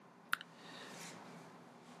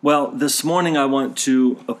Well, this morning I want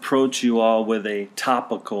to approach you all with a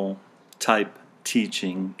topical type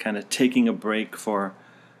teaching, kind of taking a break for,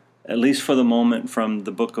 at least for the moment, from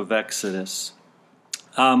the book of Exodus.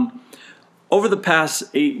 Over the past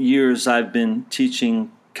 8 years, I've been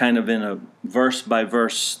teaching kind of in a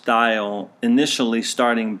verse-by-verse style, initially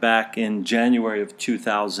starting back in January of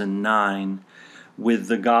 2009 with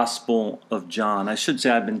the Gospel of John. I should say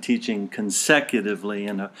I've been teaching consecutively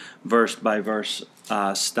in a verse-by-verse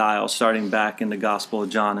style, starting back in the Gospel of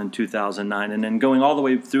John in 2009, and then going all the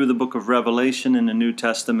way through the book of Revelation in the New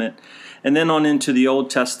Testament, and then on into the Old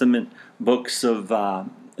Testament books of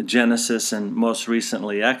Genesis and most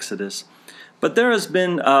recently Exodus. But there has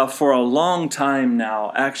been, for a long time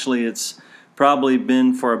now, actually it's probably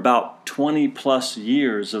been for about 20 plus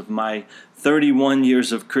years of my 31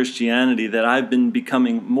 years of Christianity, that I've been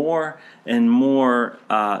becoming more and more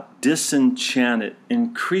disenchanted,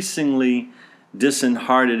 increasingly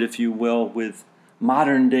disheartened, if you will, with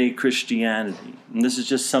modern day Christianity. And this is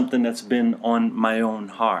just something that's been on my own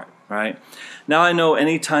heart, right? Now I know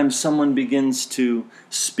anytime someone begins to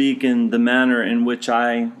speak in the manner in which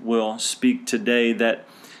I will speak today, that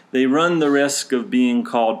they run the risk of being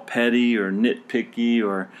called petty or nitpicky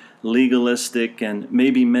or legalistic, and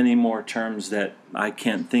maybe many more terms that I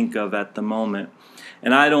can't think of at the moment.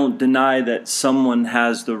 And I don't deny that someone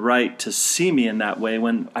has the right to see me in that way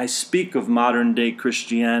when I speak of modern day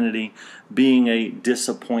Christianity being a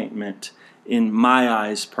disappointment in my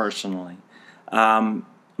eyes personally.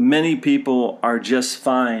 Many people are just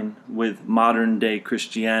fine with modern day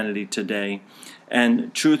Christianity today.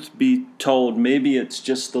 And truth be told, maybe it's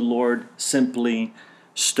just the Lord simply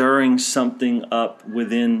stirring something up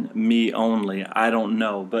within me only. I don't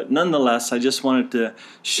know. But nonetheless, I just wanted to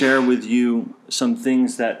share with you some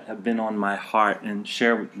things that have been on my heart and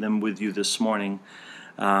share them with you this morning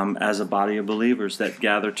as a body of believers that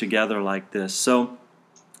gather together like this. So,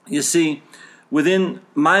 you see, within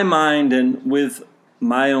my mind and with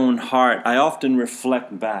my own heart, I often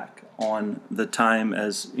reflect back on the time,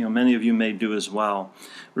 as you know, many of you may do as well.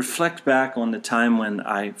 Reflect back on the time when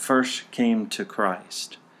I first came to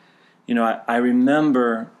Christ. You know, I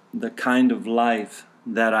remember the kind of life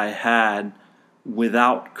that I had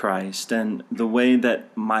without Christ and the way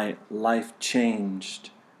that my life changed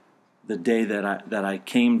the day that I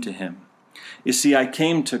came to Him. You see, I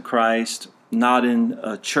came to Christ not in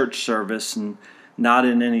a church service and not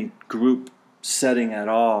in any group setting at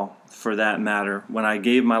all, for that matter. When I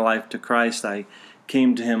gave my life to Christ, I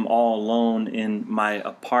came to Him all alone in my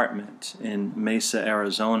apartment in Mesa,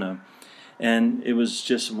 Arizona. And it was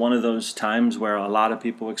just one of those times where a lot of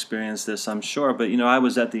people experience this, I'm sure. But, you know, I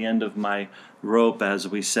was at the end of my rope, as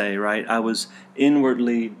we say, right? I was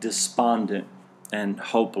inwardly despondent and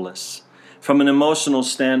hopeless. From an emotional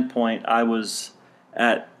standpoint, I was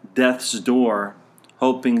at death's door,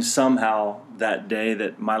 hoping somehow that day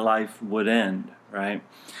that my life would end, right?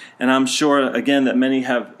 And I'm sure, again, that many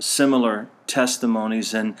have similar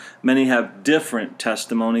testimonies, and many have different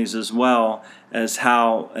testimonies as well as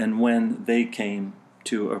how and when they came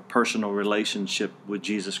to a personal relationship with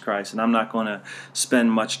Jesus Christ. And I'm not going to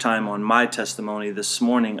spend much time on my testimony this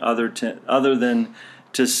morning other than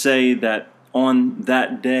to say that on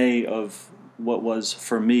that day of what was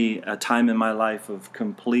for me a time in my life of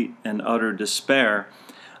complete and utter despair,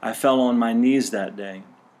 I fell on my knees that day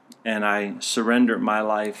and I surrendered my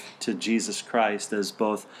life to Jesus Christ as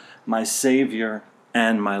both my Savior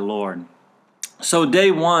and my Lord. So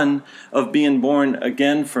day one of being born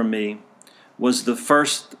again for me was the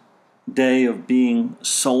first day of being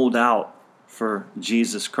sold out for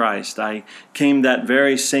Jesus Christ. I came that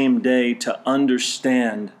very same day to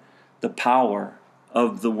understand the power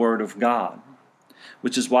of the Word of God,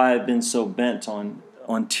 which is why I've been so bent on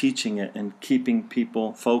teaching it and keeping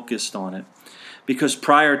people focused on it. Because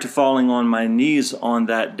prior to falling on my knees on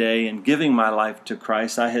that day and giving my life to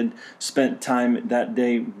Christ, I had spent time that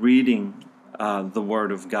day reading the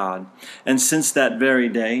Word of God. And since that very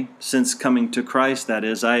day, since coming to Christ, that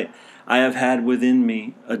is, I have had within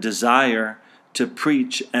me a desire to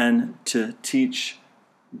preach and to teach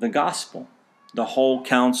the gospel, the whole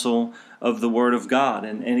counsel of the Word of God.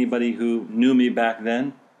 And anybody who knew me back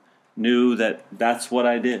then knew that that's what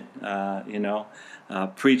I did,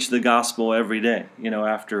 preach the gospel every day,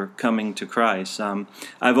 after coming to Christ.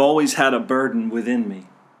 I've always had a burden within me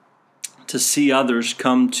to see others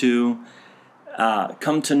come to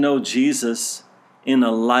know Jesus in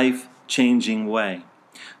a life-changing way.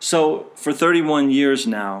 So for 31 years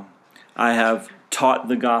now, I have taught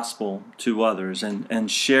the gospel to others and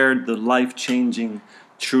shared the life-changing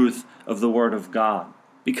truth of the Word of God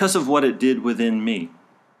because of what it did within me.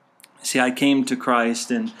 See, I came to Christ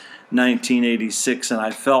in 1986, and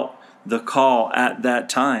I felt the call at that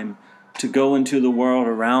time to go into the world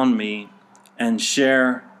around me and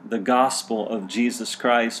share the gospel of Jesus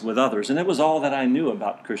Christ with others. And it was all that I knew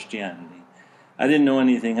about Christianity. I didn't know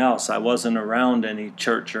anything else. I wasn't around any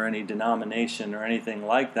church or any denomination or anything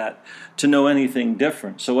like that to know anything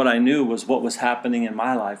different. So what I knew was what was happening in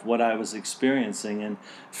my life, what I was experiencing. And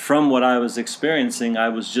from what I was experiencing, I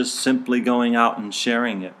was just simply going out and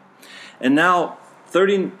sharing it. And now,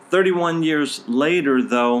 31 years later,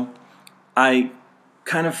 though, I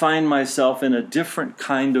kind of find myself in a different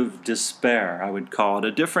kind of despair, I would call it,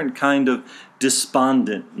 a different kind of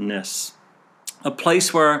despondentness, a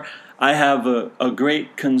place where I have a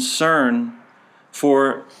great concern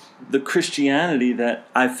for the Christianity that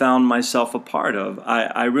I found myself a part of.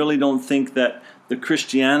 I really don't think that the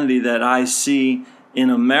Christianity that I see in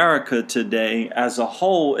America today as a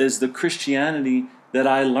whole is the Christianity that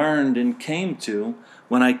I learned and came to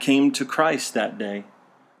when I came to Christ that day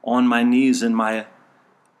on my knees in my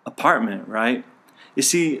apartment, right? You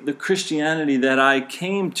see, the Christianity that I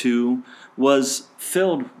came to was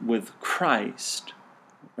filled with Christ,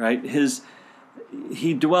 right?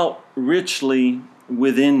 He dwelt richly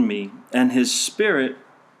within me, and His Spirit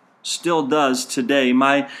still does today.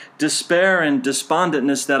 My despair and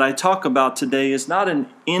despondentness that I talk about today is not an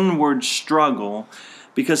inward struggle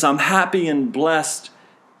because I'm happy and blessed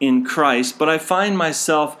in Christ, but I find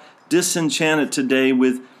myself disenchanted today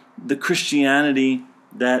with the Christianity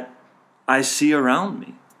that I see around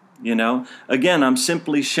me. Again, I'm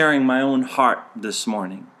simply sharing my own heart this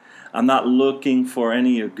morning. I'm not looking for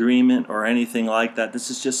any agreement or anything like that.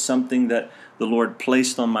 This is just something that the Lord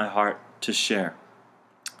placed on my heart to share.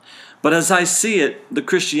 But as I see it, the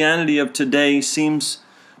Christianity of today seems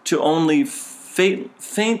to only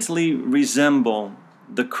faintly resemble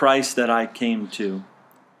the Christ that I came to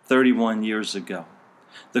 31 years ago.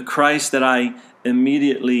 The Christ that I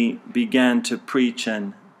immediately began to preach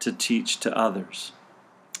and to teach to others.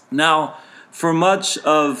 Now, for much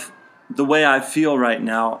of the way I feel right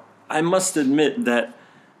now, I must admit that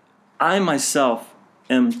I myself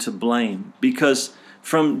am to blame, because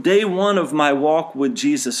from day one of my walk with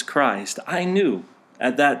Jesus Christ, I knew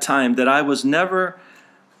at that time that I was never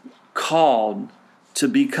called to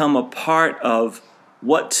become a part of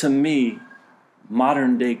what to me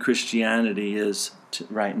modern day Christianity is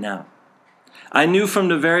right now. I knew from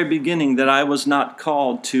the very beginning that I was not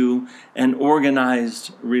called to an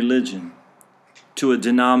organized religion, to a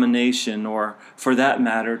denomination, or for that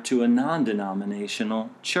matter, to a non-denominational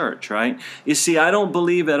church, right? You see, I don't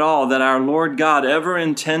believe at all that our Lord God ever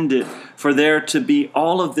intended for there to be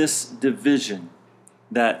all of this division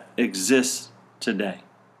that exists today.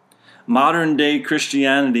 Modern day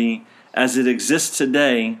Christianity, as it exists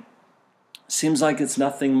today, seems like it's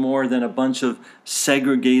nothing more than a bunch of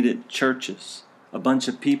segregated churches, a bunch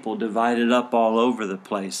of people divided up all over the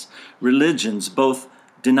place, religions, both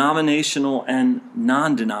denominational and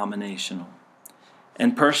non-denominational.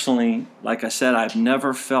 And personally, like I said, I've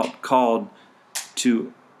never felt called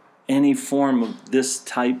to any form of this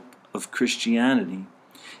type of Christianity.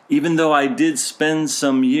 Even though I did spend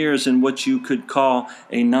some years in what you could call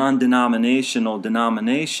a non-denominational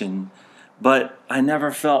denomination, but I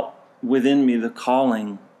never felt within me the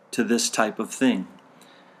calling to this type of thing.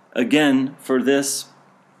 Again, for this,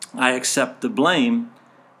 I accept the blame,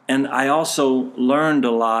 and I also learned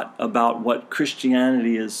a lot about what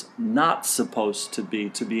Christianity is not supposed to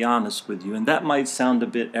be honest with you. And that might sound a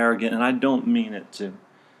bit arrogant, and I don't mean it to.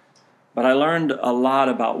 But I learned a lot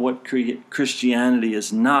about what Christianity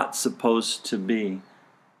is not supposed to be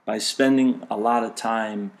by spending a lot of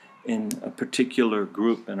time in a particular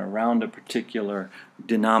group and around a particular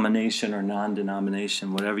denomination or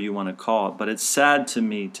non-denomination, whatever you want to call it. But it's sad to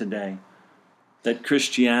me today that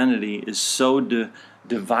Christianity is so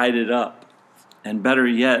divided up. And better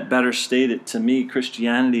yet, better stated, to me,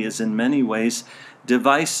 Christianity is in many ways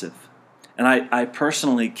divisive. And I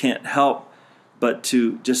personally can't help but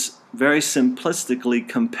to just very simplistically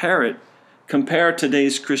compare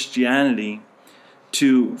today's Christianity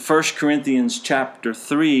to 1 Corinthians chapter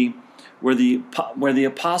 3, where the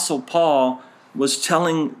Apostle Paul was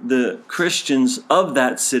telling the Christians of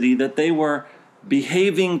that city that they were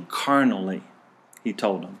behaving carnally, he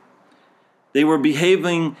told them. They were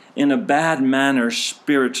behaving in a bad manner,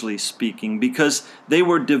 spiritually speaking, because they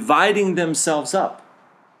were dividing themselves up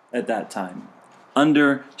at that time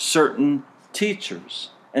under certain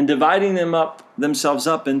teachers and dividing themselves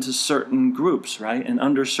up into certain groups, right, and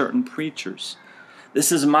under certain preachers.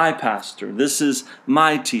 This is my pastor. This is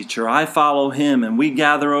my teacher. I follow him, and we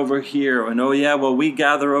gather over here. And oh yeah, well, we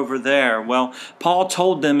gather over there. Well, Paul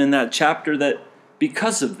told them in that chapter that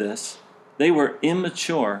because of this, they were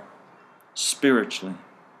immature spiritually.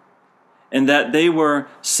 And that they were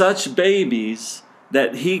such babies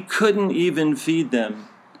that he couldn't even feed them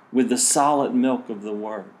with the solid milk of the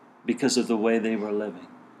word because of the way they were living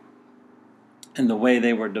and the way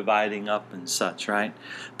they were dividing up and such, right?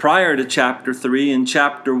 Prior to chapter 3, in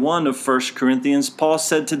chapter 1 of 1 Corinthians, Paul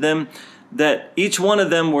said to them that each one of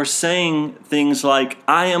them were saying things like,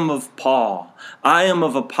 I am of Paul, I am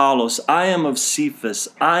of Apollos, I am of Cephas,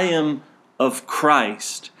 I am of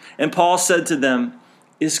Christ. And Paul said to them,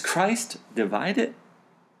 is Christ divided?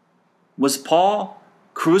 Was Paul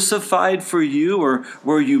crucified for you, or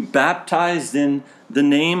were you baptized in the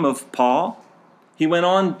name of Paul? He went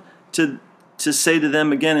on to say to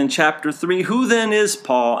them again in chapter 3, who then is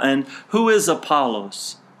Paul and who is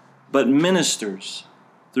Apollos, but ministers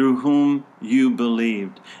through whom you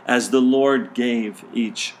believed, as the Lord gave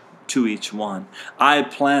to each one. I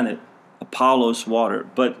planted, Apollos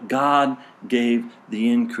watered, but God gave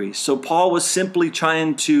the increase. So Paul was simply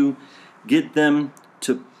trying to get them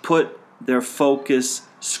to put their focus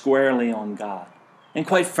squarely on God. And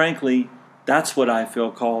quite frankly, that's what I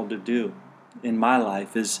feel called to do in my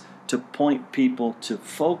life, is to point people to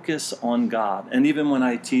focus on God. And even when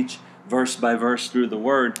I teach verse by verse through the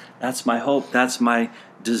Word, that's my hope, that's my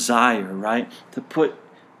desire, right? To put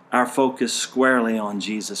our focus squarely on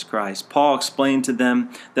Jesus Christ. Paul explained to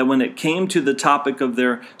them that when it came to the topic of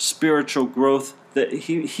their spiritual growth, that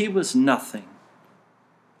he was nothing.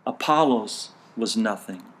 Apollos was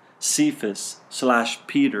nothing.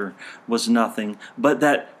 Cephas/Peter was nothing, but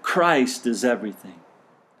that Christ is everything.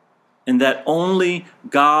 And that only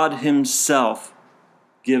God himself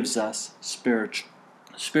gives us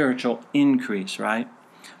spiritual increase, right?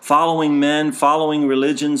 Following men, following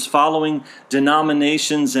religions, following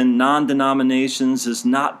denominations and non-denominations is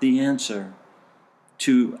not the answer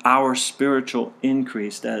to our spiritual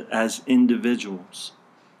increase as individuals.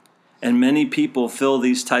 And many people fill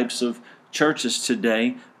these types of churches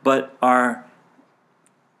today, but are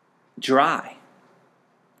dry,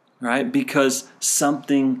 right? Because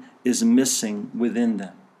something is missing within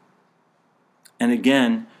them. And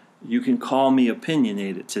again, you can call me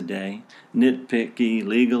opinionated today, nitpicky,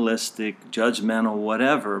 legalistic, judgmental,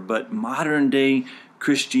 whatever, but modern day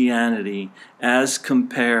Christianity as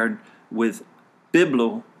compared with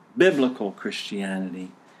biblical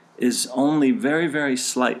Christianity is only very, very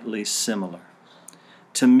slightly similar.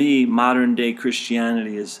 To me, modern day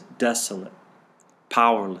Christianity is desolate,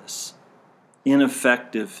 powerless,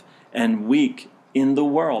 ineffective, and weak in the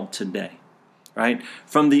world today, right?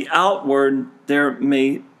 From the outward, there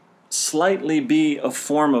may slightly be a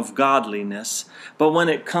form of godliness, but when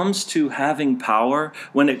it comes to having power,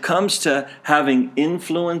 when it comes to having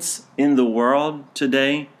influence in the world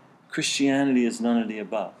today, Christianity is none of the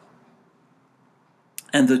above.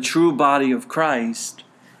 And the true body of Christ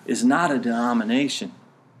is not a denomination.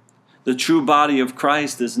 The true body of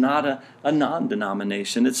Christ is not a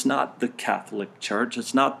non-denomination. It's not the Catholic Church.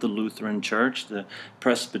 It's not the Lutheran Church, the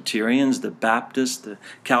Presbyterians, the Baptists, the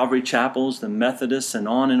Calvary Chapels, the Methodists, and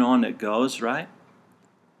on it goes, right?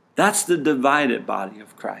 That's the divided body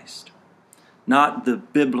of Christ, not the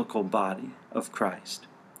biblical body of Christ.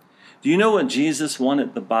 Do you know what Jesus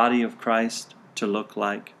wanted the body of Christ to look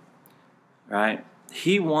like? Right?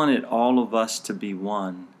 He wanted all of us to be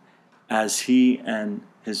one, as he and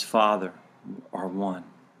his Father are one.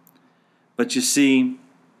 But you see,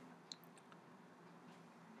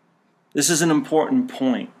 this is an important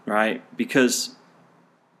point, right? Because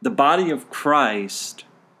the body of Christ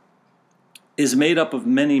is made up of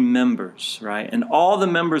many members, right? And all the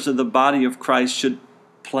members of the body of Christ should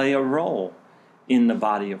play a role in the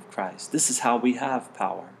body of Christ. This is how we have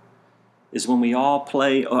power, is when we all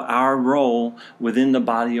play our role within the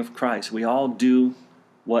body of Christ. We all do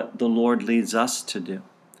what the Lord leads us to do.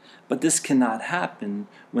 But this cannot happen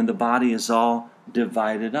when the body is all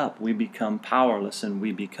divided up. We become powerless and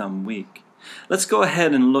we become weak. Let's go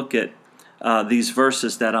ahead and look at these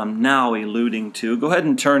verses that I'm now alluding to. Go ahead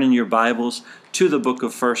and turn in your Bibles to the book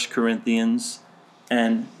of 1 Corinthians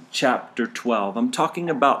and chapter 12. I'm talking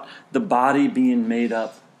about the body being made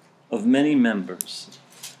up of many members,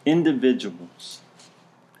 individuals,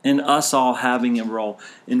 and us all having a role.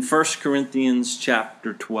 In 1 Corinthians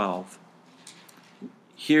chapter 12,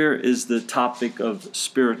 here is the topic of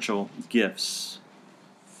spiritual gifts.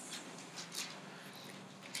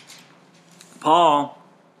 Paul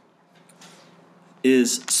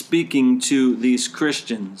is speaking to these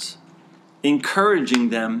Christians, encouraging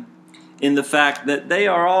them in the fact that they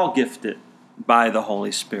are all gifted by the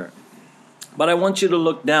Holy Spirit. But I want you to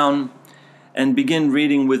look down and begin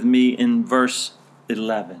reading with me in verse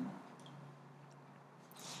 11.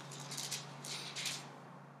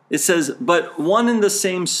 It says, "But one and the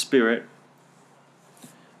same Spirit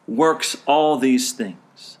works all these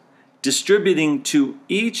things, distributing to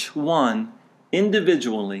each one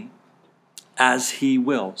individually as he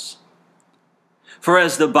wills. For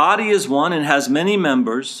as the body is one and has many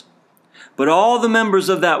members, but all the members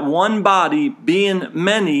of that one body, being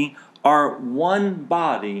many, are one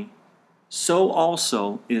body, so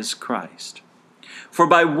also is Christ. For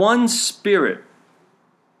by one Spirit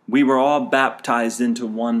we were all baptized into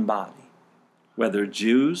one body, whether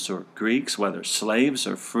Jews or Greeks, whether slaves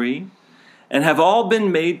or free, and have all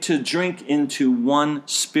been made to drink into one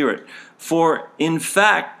Spirit. For in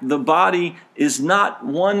fact, the body is not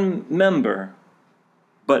one member,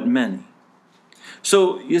 but many."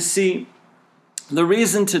 So you see, the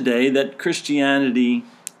reason today that Christianity,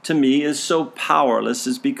 to me, is so powerless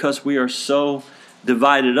is because we are so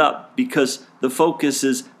divided up, because the focus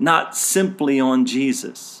is not simply on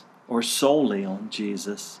Jesus or solely on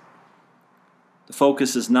Jesus. The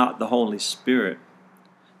focus is not the Holy Spirit.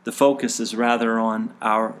 The focus is rather on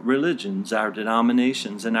our religions, our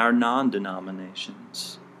denominations, and our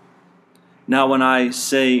non-denominations. Now, when I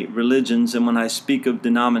say religions and when I speak of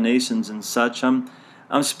denominations and such, I'm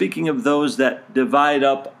speaking of those that divide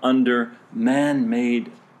up under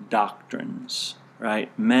man-made doctrines, right?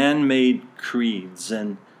 Man-made creeds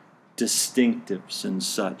and distinctives and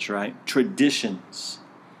such, right? Traditions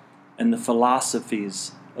and the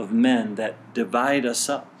philosophies of men that divide us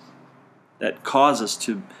up, that cause us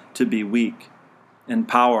to be weak and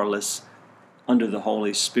powerless under the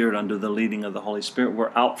Holy Spirit, under the leading of the Holy Spirit.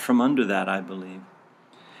 We're out from under that, I believe.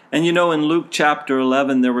 And you know, in Luke chapter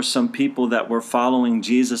 11, there were some people that were following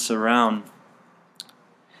Jesus around,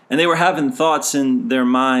 and they were having thoughts in their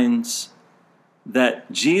minds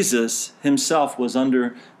that Jesus himself was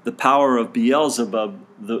under the power of Beelzebub,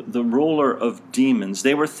 the ruler of demons.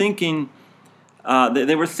 They were thinking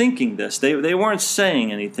this. They weren't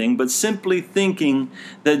saying anything, but simply thinking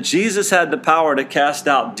that Jesus had the power to cast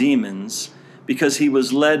out demons because he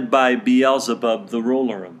was led by Beelzebub, the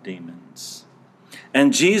ruler of demons.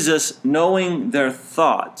 And Jesus, knowing their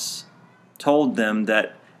thoughts, told them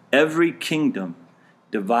that every kingdom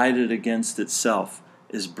divided against itself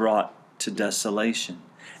is brought to desolation,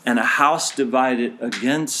 and a house divided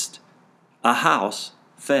against a house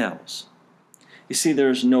fails. You see,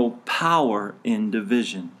 there's no power in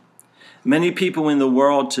division. Many people in the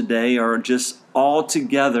world today are just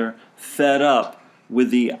altogether fed up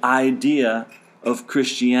with the idea of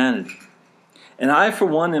Christianity. And I, for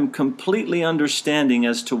one, am completely understanding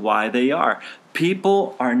as to why they are.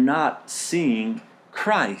 People are not seeing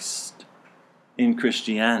Christ in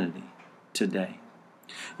Christianity today.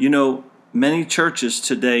 You know, many churches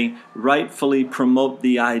today rightfully promote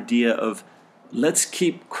the idea of let's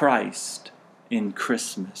keep Christ in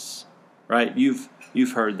Christmas, right? You've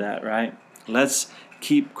heard that, right? Let's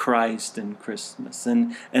keep Christ in Christmas,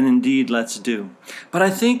 and indeed let's do. But I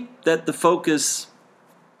think that the focus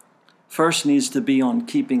first needs to be on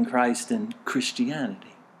keeping Christ in Christianity.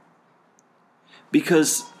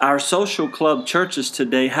 Because our social club churches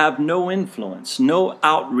today have no influence, no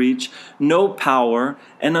outreach, no power,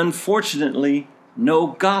 and unfortunately, no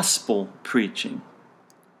gospel preaching.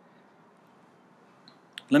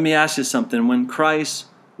 Let me ask you something. When Christ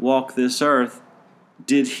walked this earth,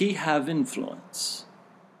 did he have influence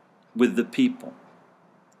with the people?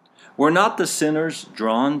 Were not the sinners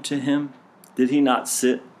drawn to him? Did he not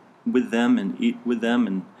sit with them and eat with them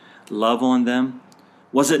and love on them?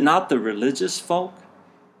 Was it not the religious folk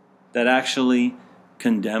that actually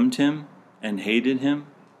condemned him and hated him?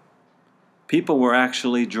 People were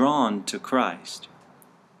actually drawn to Christ.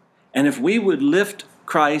 And if we would lift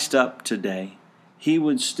Christ up today, he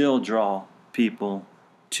would still draw people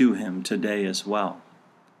to him today as well.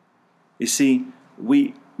 You see,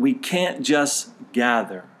 we can't just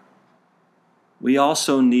gather. We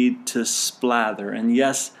also need to splather. And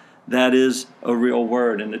yes, that is a real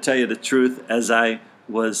word. And to tell you the truth, as I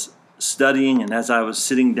was studying and as I was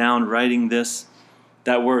sitting down writing this,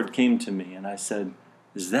 that word came to me and I said,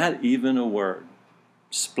 is that even a word?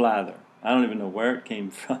 Splather. I don't even know where it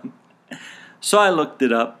came from. So I looked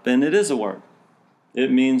it up and it is a word.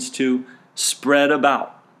 It means to spread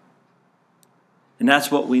about. And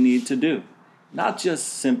that's what we need to do. Not just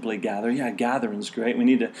simply gather. Yeah, gathering's great. We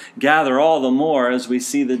need to gather all the more as we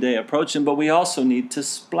see the day approaching, but we also need to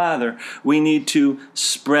splather. We need to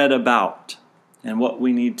spread about. And what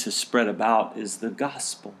we need to spread about is the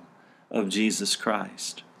gospel of Jesus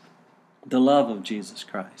Christ. The love of Jesus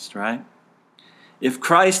Christ, right? If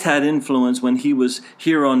Christ had influence when he was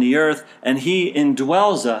here on the earth and he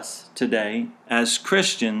indwells us today as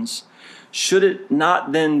Christians, should it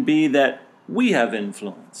not then be that we have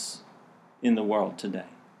influence in the world today?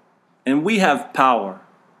 And we have power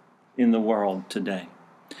in the world today.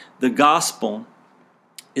 The gospel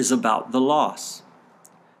is about the lost.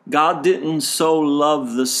 God didn't so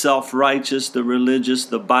love the self-righteous, the religious,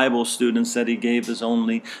 the Bible students that he gave his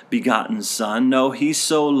only begotten Son. No, he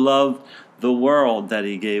so loved the world that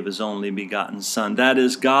he gave his only begotten Son. That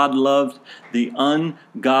is, God loved the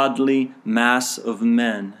ungodly mass of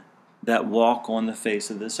men that walk on the face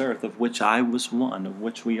of this earth, of which I was one, of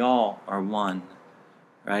which we all are one,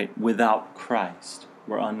 right? Without Christ,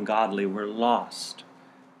 we're ungodly, we're lost.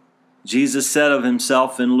 Jesus said of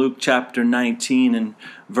himself in Luke chapter 19 and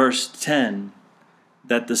verse 10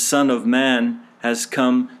 that the Son of Man has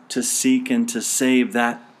come to seek and to save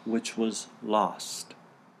that which was lost.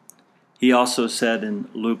 He also said in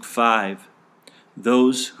Luke 5,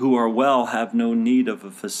 those who are well have no need of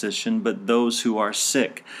a physician, but those who are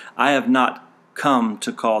sick. I have not come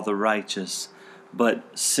to call the righteous,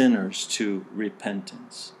 but sinners to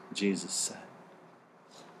repentance, Jesus said.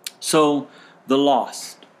 So the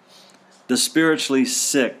lost, the spiritually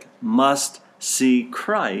sick, must see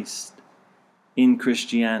Christ in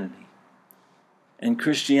Christianity. And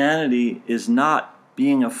Christianity is not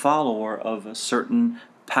being a follower of a certain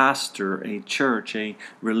pastor, a church, a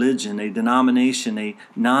religion, a denomination, a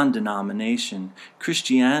non-denomination.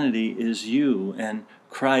 Christianity is you and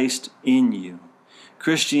Christ in you.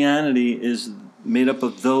 Christianity is made up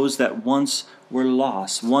of those that once were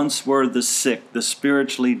lost, once were the sick, the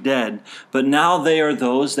spiritually dead, but now they are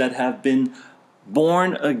those that have been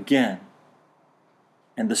born again.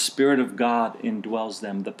 And the Spirit of God indwells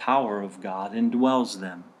them, the power of God indwells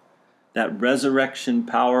them. That resurrection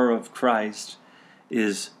power of Christ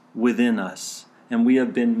is within us, and we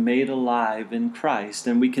have been made alive in Christ,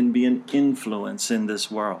 and we can be an influence in this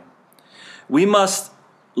world. We must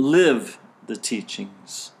live the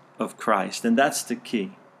teachings of Christ, and that's the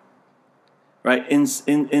key. Right?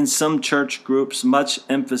 In some church groups, much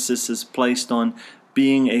emphasis is placed on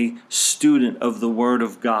being a student of the Word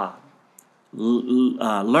of God,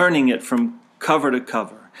 learning it from cover to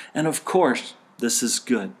cover. And of course, this is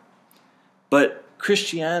good. But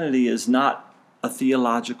Christianity is not a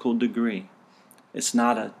theological degree. It's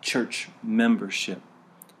not a church membership.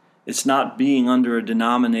 It's not being under a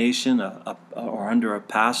denomination or under a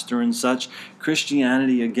pastor and such.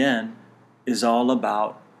 Christianity, again, is all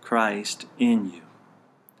about Christ in you.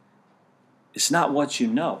 It's not what you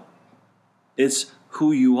know. It's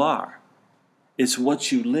who you are. It's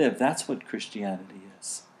what you live. That's what Christianity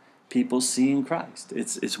is. People seeing Christ.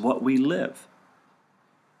 It's what we live.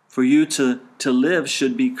 For you to live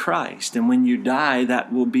should be Christ. And when you die,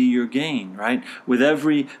 that will be your gain, right? With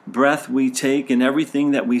every breath we take and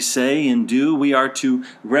everything that we say and do, we are to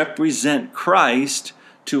represent Christ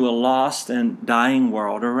to a lost and dying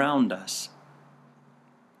world around us.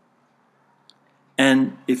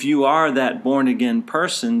 And if you are that born-again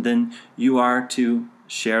person, then you are to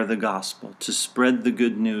share the gospel, to spread the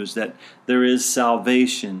good news that there is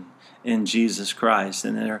salvation in Jesus Christ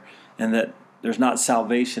and that there's not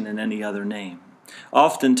salvation in any other name.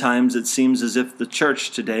 Oftentimes it seems as if the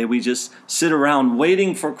church today, we just sit around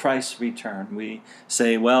waiting for Christ's return. We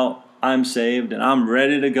say, well, I'm saved and I'm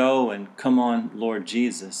ready to go, and come on, Lord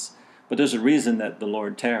Jesus. But there's a reason that the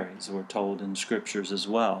Lord tarries, we're told in scriptures as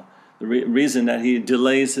well. The reason that he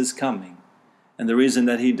delays his coming. And the reason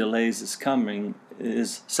that he delays his coming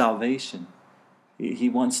is salvation. He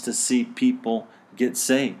wants to see people get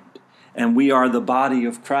saved. And we are the body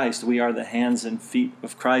of Christ. We are the hands and feet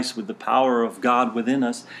of Christ with the power of God within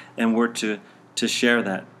us, and we're to share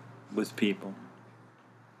that with people.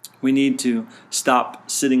 We need to stop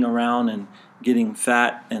sitting around and getting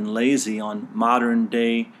fat and lazy on modern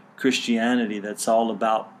day Christianity that's all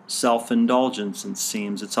about self-indulgence, it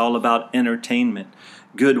seems. It's all about entertainment,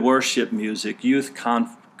 good worship music, youth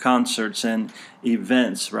concerts and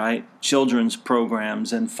events, right? Children's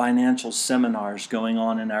programs and financial seminars going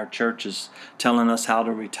on in our churches telling us how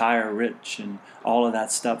to retire rich and all of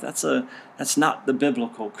that stuff. That's not the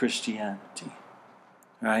biblical Christianity,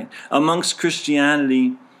 right? Amongst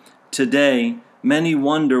Christianity today, many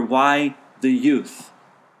wonder why the youth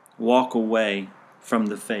walk away from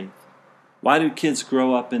the faith. Why do kids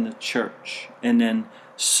grow up in the church and then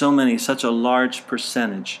such a large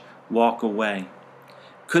percentage walk away?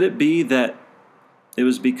 Could it be that it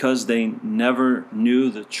was because they never knew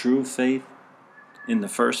the true faith in the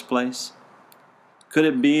first place? Could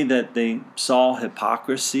it be that they saw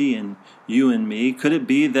hypocrisy in you and me? Could it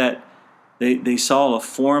be that They saw a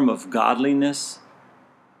form of godliness,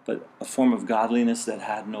 but a form of godliness that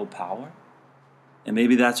had no power. And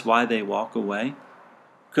maybe that's why they walk away.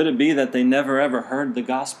 Could it be that they never ever heard the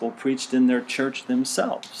gospel preached in their church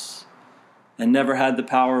themselves and never had the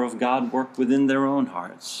power of God work within their own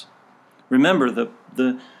hearts? Remember,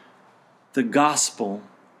 the gospel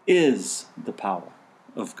is the power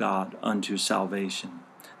of God unto salvation.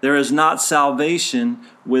 There is not salvation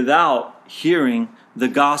without hearing the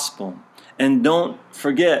gospel. And don't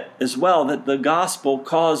forget as well that the gospel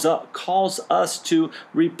calls us to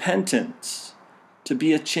repentance, to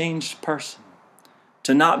be a changed person,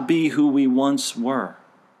 to not be who we once were.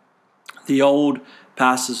 The old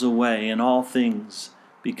passes away and all things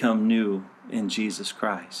become new in Jesus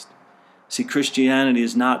Christ. See, Christianity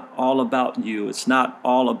is not all about you. It's not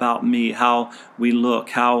all about me, how we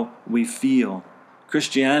look, how we feel.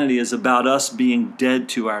 Christianity is about us being dead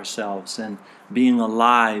to ourselves and being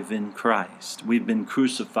alive in Christ. We've been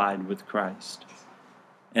crucified with Christ.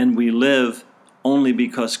 And we live only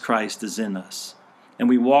because Christ is in us. And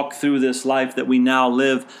we walk through this life that we now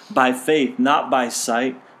live by faith, not by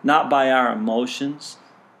sight, not by our emotions,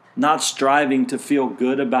 not striving to feel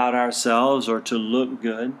good about ourselves or to look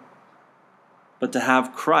good, but to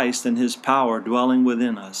have Christ and His power dwelling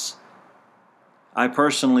within us. I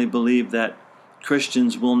personally believe that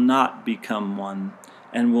Christians will not become one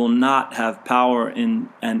and will not have power and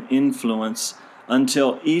influence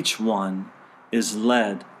until each one is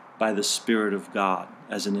led by the Spirit of God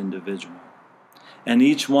as an individual. And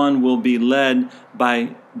each one will be led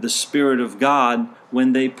by the Spirit of God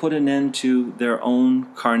when they put an end to their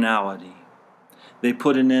own carnality. They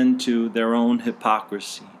put an end to their own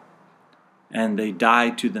hypocrisy. And they die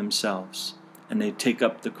to themselves. And they take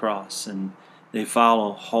up the cross and they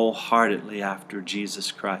follow wholeheartedly after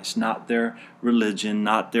Jesus Christ. Not their religion,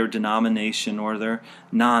 not their denomination or their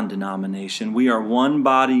non-denomination. We are one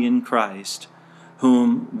body in Christ,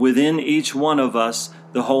 whom within each one of us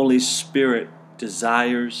the Holy Spirit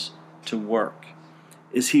desires to work.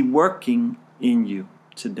 Is He working in you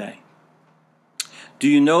today? Do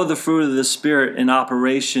you know the fruit of the Spirit in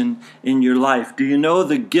operation in your life? Do you know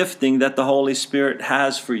the gifting that the Holy Spirit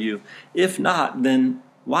has for you? If not, then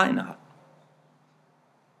why not?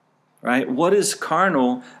 Right? What is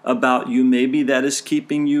carnal about you maybe that is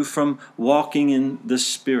keeping you from walking in the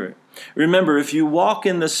Spirit? Remember, if you walk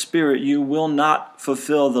in the Spirit, you will not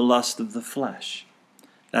fulfill the lust of the flesh.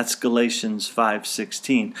 That's Galatians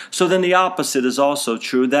 5:16. So then the opposite is also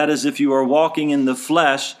true. That is, if you are walking in the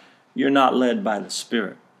flesh, you're not led by the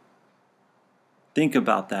Spirit. Think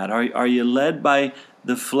about that. Are you led by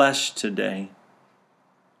the flesh today,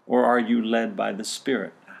 or are you led by the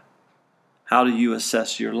Spirit? How do you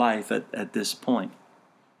assess your life at this point?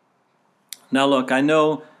 Now look, I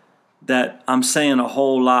know that I'm saying a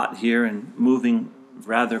whole lot here and moving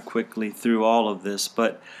rather quickly through all of this,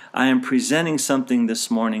 but I am presenting something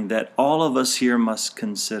this morning that all of us here must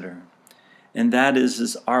consider. And that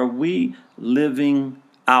is are we living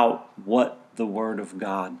out what the Word of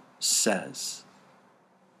God says?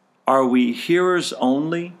 Are we hearers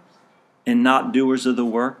only and not doers of the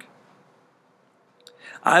work?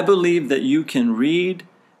 I believe that you can read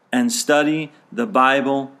and study the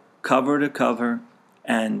Bible cover to cover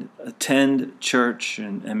and attend church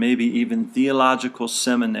and maybe even theological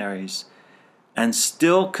seminaries and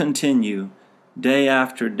still continue day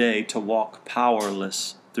after day to walk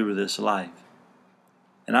powerless through this life.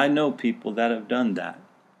 And I know people that have done that.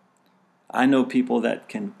 I know people that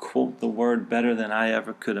can quote the Word better than I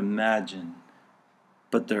ever could imagine,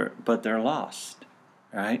 but they're lost,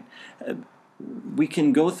 right? We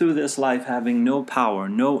can go through this life having no power,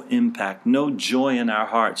 no impact, no joy in our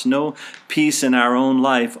hearts, no peace in our own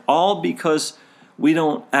life, all because we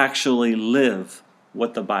don't actually live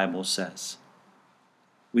what the Bible says.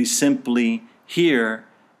 We simply hear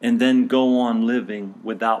and then go on living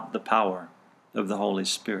without the power of the Holy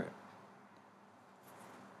Spirit.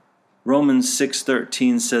 Romans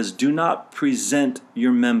 6:13 says, "Do not present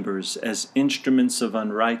your members as instruments of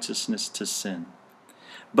unrighteousness to sin,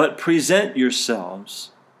 but present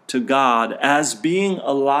yourselves to God as being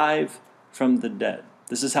alive from the dead."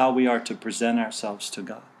 This is how we are to present ourselves to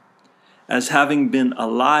God, as having been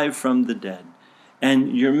alive from the dead,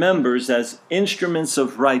 and your members as instruments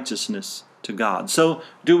of righteousness to God. So,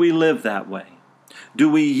 do we live that way? Do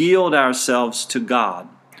we yield ourselves to God?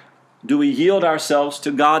 Do we yield ourselves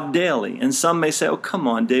to God daily? And some may say, "Oh, come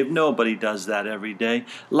on, Dave, nobody does that every day.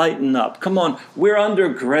 Lighten up. Come on, we're under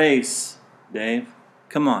grace, Dave.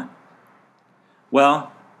 Come on."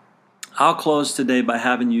 Well, I'll close today by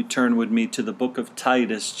having you turn with me to the book of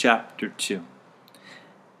Titus, chapter 2.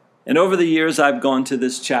 And over the years, I've gone to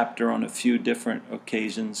this chapter on a few different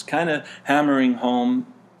occasions, kind of hammering home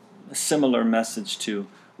a similar message to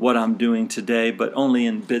what I'm doing today, but only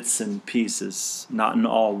in bits and pieces, not in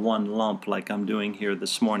all one lump like I'm doing here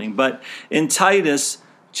this morning. But in Titus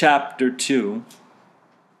chapter 2,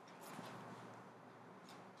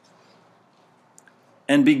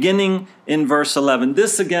 and beginning in verse 11,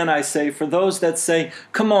 this again I say for those that say,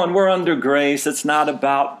 come on, we're under grace. It's not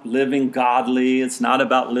about living godly. It's not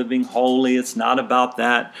about living holy. It's not about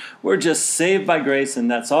that. We're just saved by grace, and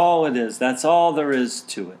that's all it is. That's all there is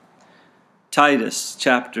to it. Titus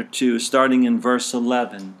chapter 2, starting in verse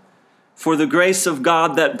 11. For the grace of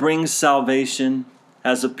God that brings salvation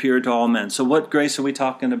has appeared to all men. So what grace are we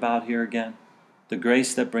talking about here again? The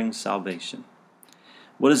grace that brings salvation.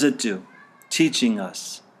 What does it do? Teaching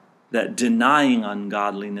us that denying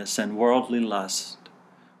ungodliness and worldly lust,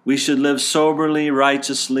 we should live soberly,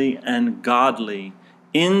 righteously, and godly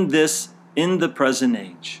in the present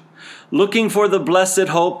age, looking for the blessed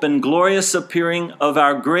hope and glorious appearing of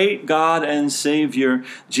our great God and Savior,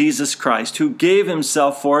 Jesus Christ, who gave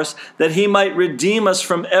himself for us that he might redeem us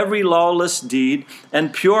from every lawless deed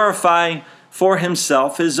and purify for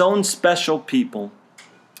himself his own special people,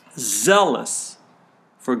 zealous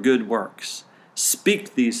for good works.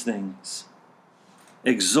 Speak these things,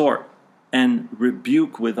 exhort and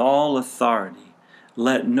rebuke with all authority.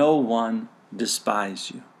 Let no one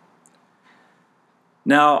despise you.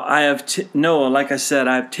 Now, Noah, like I said,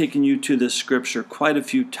 I've taken you to this scripture quite a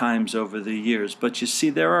few times over the years, but you see,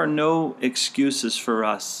 there are no excuses for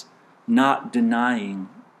us not denying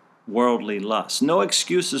worldly lust. No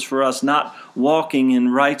excuses for us not walking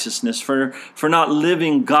in righteousness, for not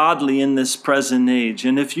living godly in this present age.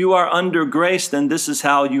 And if you are under grace, then this is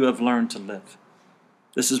how you have learned to live.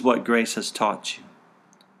 This is what grace has taught you.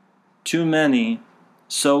 Too many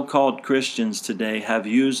so-called Christians today have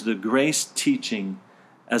used the grace teaching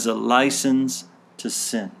as a license to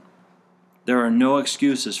sin. There are no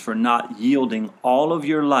excuses for not yielding all of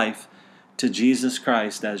your life to Jesus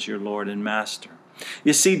Christ as your Lord and Master.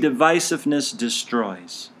 You see, divisiveness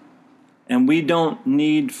destroys. And we don't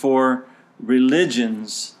need for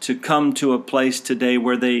religions to come to a place today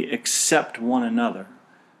where they accept one another.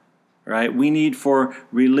 Right? We need for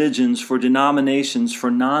religions, for denominations,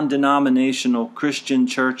 for non-denominational Christian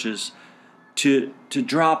churches to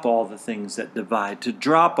drop all the things that divide, to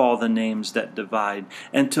drop all the names that divide,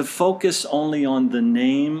 and to focus only on the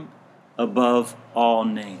name above all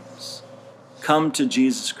names. Come to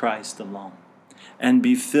Jesus Christ alone and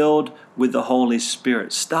be filled with the Holy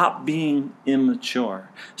Spirit. Stop being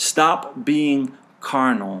immature. Stop being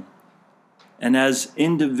carnal. And as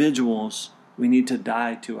individuals, we need to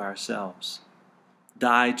die to ourselves.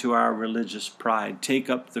 Die to our religious pride. Take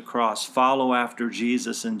up the cross. Follow after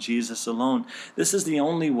Jesus and Jesus alone. This is the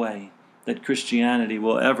only way that Christianity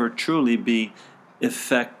will ever truly be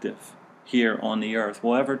effective here on the earth,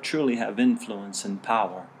 will ever truly have influence and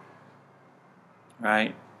power.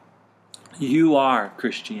 Right? You are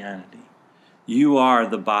Christianity. You are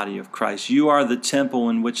the body of Christ. You are the temple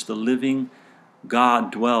in which the living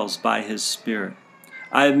God dwells by his Spirit.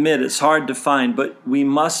 I admit it's hard to find, but we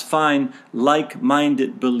must find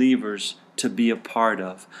like-minded believers to be a part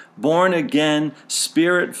of. Born again,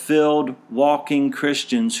 Spirit-filled, walking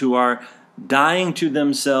Christians who are dying to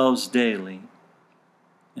themselves daily.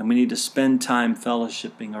 And we need to spend time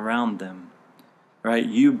fellowshipping around them. Right?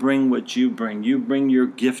 You bring what you bring. You bring your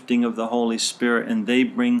gifting of the Holy Spirit, and they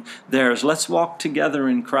bring theirs. Let's walk together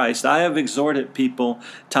in Christ. I have exhorted people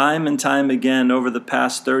time and time again over the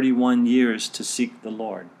past 31 years to seek the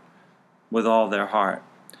Lord with all their heart,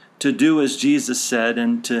 to do as Jesus said,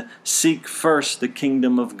 and to seek first the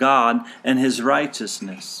kingdom of God and his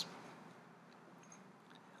righteousness.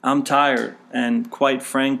 I'm tired, and quite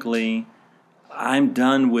frankly, I'm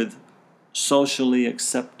done with socially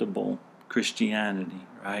acceptable Christianity,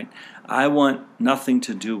 right? I want nothing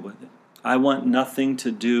to do with it. I want nothing to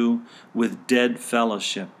do with dead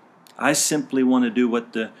fellowship. I simply want to do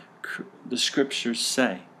what the scriptures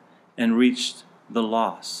say and reach the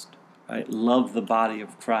lost, right? Love the body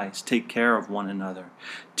of Christ. Take care of one another.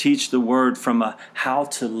 Teach the word from a how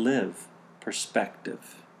to live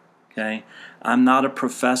perspective, okay? I'm not a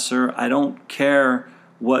professor. I don't care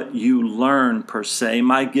what you learn per se.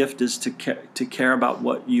 My gift is to care about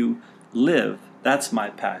what you live. That's my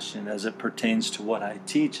passion as it pertains to what I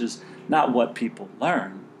teach, is not what people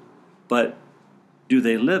learn, but do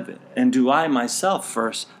they live it? And do I myself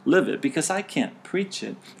first live it? Because I can't preach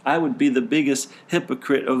it. I would be the biggest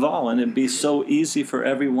hypocrite of all, and it'd be so easy for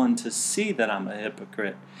everyone to see that I'm a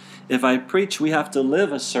hypocrite. If I preach, we have to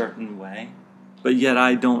live a certain way, but yet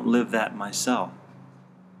I don't live that myself.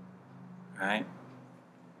 right?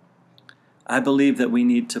 I believe that we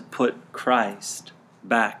need to put Christ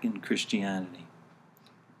back in Christianity.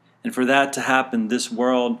 And for that to happen, this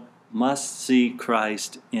world must see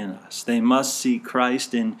Christ in us. They must see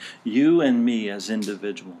Christ in you and me as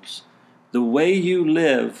individuals. The way you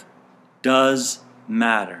live does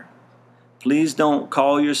matter. Please don't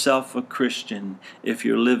call yourself a Christian if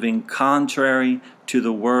you're living contrary to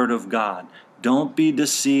the Word of God. Don't be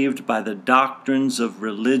deceived by the doctrines of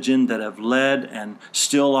religion that have led and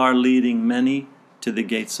still are leading many to the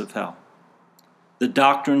gates of hell. The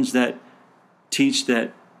doctrines that teach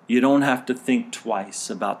that you don't have to think twice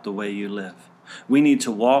about the way you live. We need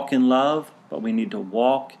to walk in love, but we need to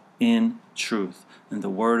walk in truth. And the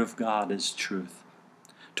Word of God is truth.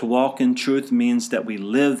 To walk in truth means that we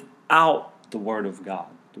live out the Word of God.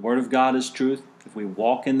 The Word of God is truth. If we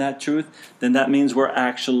walk in that truth, then that means we're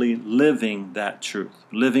actually living that truth,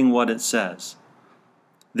 living what it says.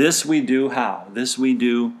 This we do how? This we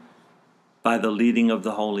do by the leading of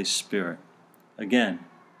the Holy Spirit. Again,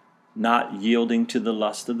 not yielding to the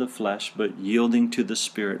lust of the flesh, but yielding to the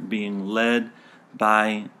Spirit, being led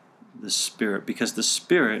by the Spirit, because the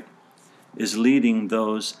Spirit is leading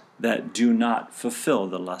those that do not fulfill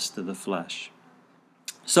the lust of the flesh.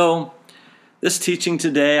 So, this teaching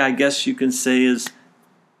today, I guess you can say, is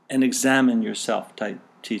an examine yourself type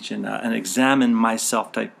teaching, an examine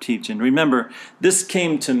myself type teaching. Remember, this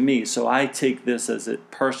came to me, so I take this as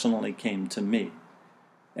it personally came to me,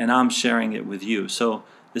 and I'm sharing it with you. So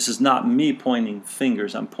this is not me pointing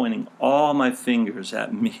fingers. I'm pointing all my fingers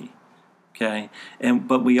at me, okay?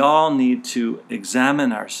 But we all need to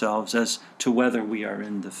examine ourselves as to whether we are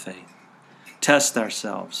in the faith. Test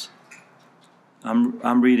ourselves.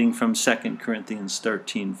 I'm reading from 2 Corinthians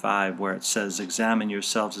 13:5, where it says, examine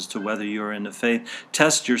yourselves as to whether you are in the faith.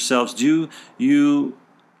 Test yourselves. Do you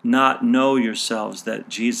not know yourselves that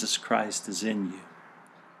Jesus Christ is in you?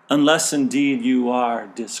 Unless indeed you are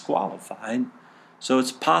disqualified. So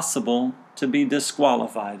it's possible to be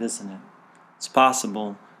disqualified, isn't it? It's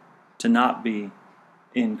possible to not be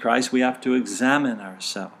in Christ. We have to examine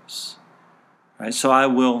ourselves. Right? So I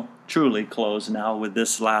will truly close now with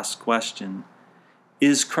this last question.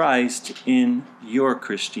 Is Christ in your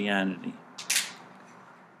Christianity?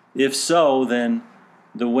 If so, then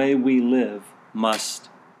the way we live must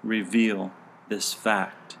reveal this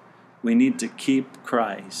fact. We need to keep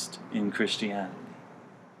Christ in Christianity.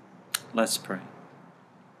 Let's pray.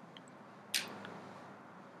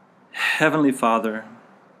 Heavenly Father,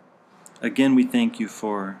 again we thank you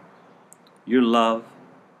for your love,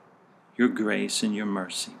 your grace, and your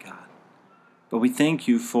mercy, God. But we thank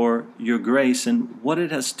you for your grace and what it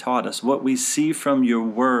has taught us, what we see from your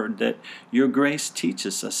word that your grace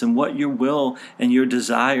teaches us, and what your will and your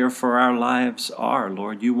desire for our lives are,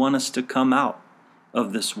 Lord. You want us to come out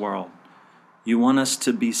of this world. You want us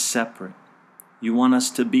to be separate. You want us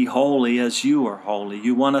to be holy as you are holy.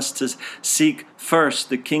 You want us to seek first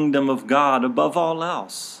the kingdom of God above all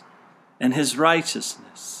else and his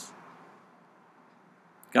righteousness.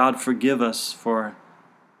 God, forgive us for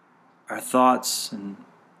our thoughts and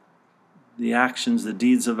the actions, the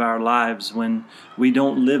deeds of our lives when we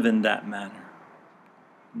don't live in that manner.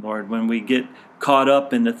 Lord, when we get caught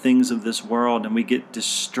up in the things of this world and we get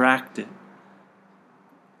distracted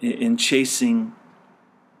in chasing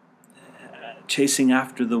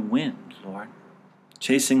after the wind, Lord.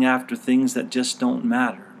 Chasing after things that just don't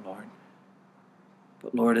matter, Lord.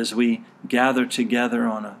 But Lord, as we gather together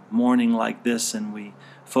on a morning like this and we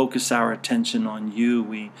focus our attention on you,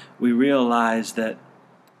 we realize that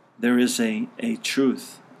there is a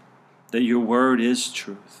truth, that your word is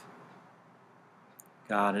truth.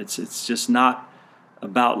 God, it's just not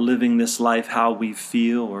about living this life how we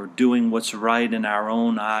feel or doing what's right in our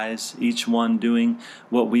own eyes, each one doing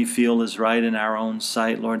what we feel is right in our own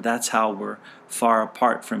sight. Lord, that's how we're far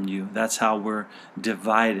apart from you. That's how we're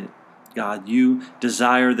divided. God, you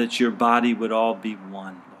desire that your body would all be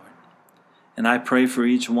one, Lord. And I pray for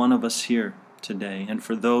each one of us here today and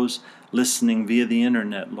for those listening via the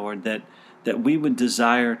internet, Lord, that we would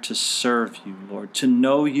desire to serve you, Lord, to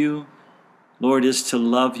know you, Lord, is to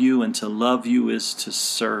love you, and to love you is to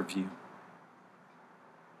serve you.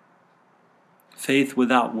 Faith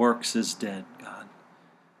without works is dead, God.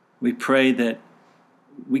 We pray that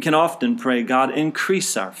we can often pray, God,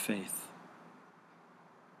 increase our faith.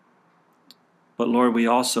 But Lord, we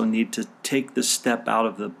also need to take the step out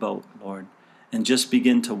of the boat, Lord, and just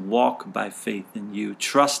begin to walk by faith in you,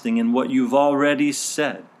 trusting in what you've already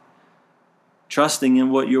said. Trusting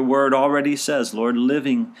in what your word already says, Lord,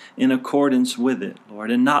 living in accordance with it, Lord,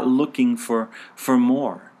 and not looking for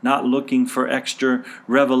more, not looking for extra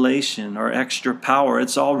revelation or extra power.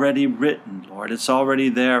 It's already written, Lord. It's already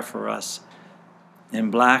there for us in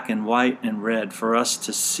black and white and red for us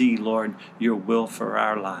to see, Lord, your will for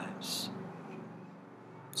our lives.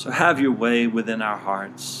 So have your way within our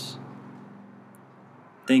hearts.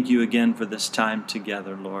 Thank you again for this time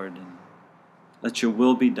together, Lord. And let your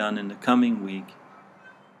will be done in the coming week.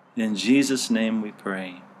 In Jesus' name we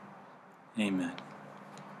pray. Amen.